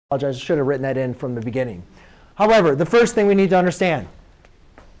apologize, I should have written that in from the beginning. However, the first thing we need to understand,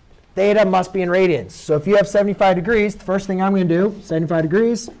 theta must be in radians. So if you have 75 degrees, the first thing I'm going to do, 75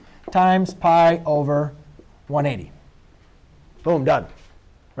 degrees times pi over 180. Boom, done.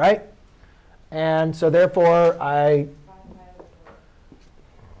 Right? And so therefore, 5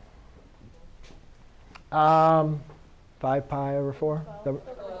 pi over 4?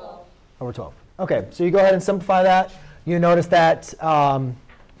 Over 12. OK, so you go ahead and simplify that. You notice that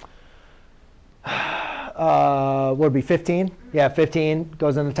what would be 15? Yeah, 15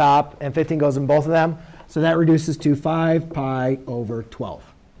 goes in the top, and 15 goes in both of them. So that reduces to 5 pi over 12.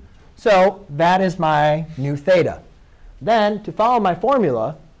 So that is my new theta. Then to follow my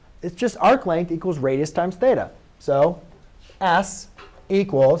formula, it's just arc length equals radius times theta. So S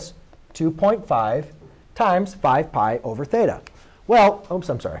equals 2.5 times 5 pi over theta. Well, oops,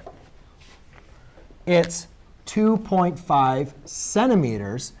 I'm sorry. It's 2.5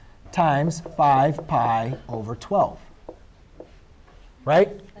 centimeters times 5 pi over 12.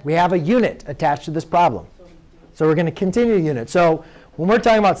 Right? We have a unit attached to this problem. So we're going to continue the unit. So when we're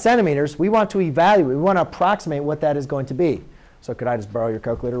talking about centimeters, we want to evaluate, we want to approximate what that is going to be. So could I just borrow your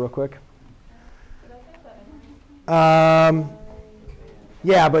calculator real quick? Yeah,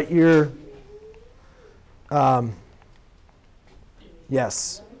 but you're,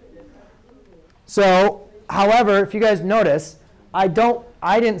 yes. So, however, if you guys notice, I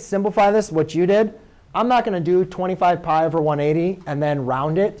didn't simplify this, what you did. I'm not going to do 25 pi over 180 and then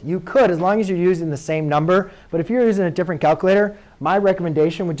round it. You could, as long as you're using the same number. But if you're using a different calculator, my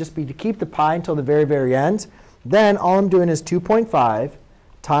recommendation would just be to keep the pi until the very, very end. Then all I'm doing is 2.5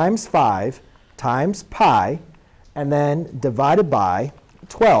 times 5 times pi, and then divided by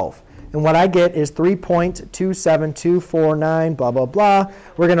 12. And what I get is 3.27249, blah, blah, blah.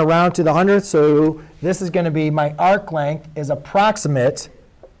 We're going to round to the hundredth. So this is going to be my arc length is approximate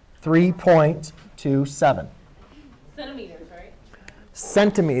 3.27. Centimeters, right?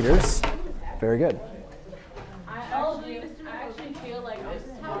 Centimeters. Very good. I actually feel like,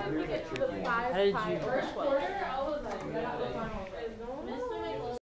 how did we get to the 5 pi over 12?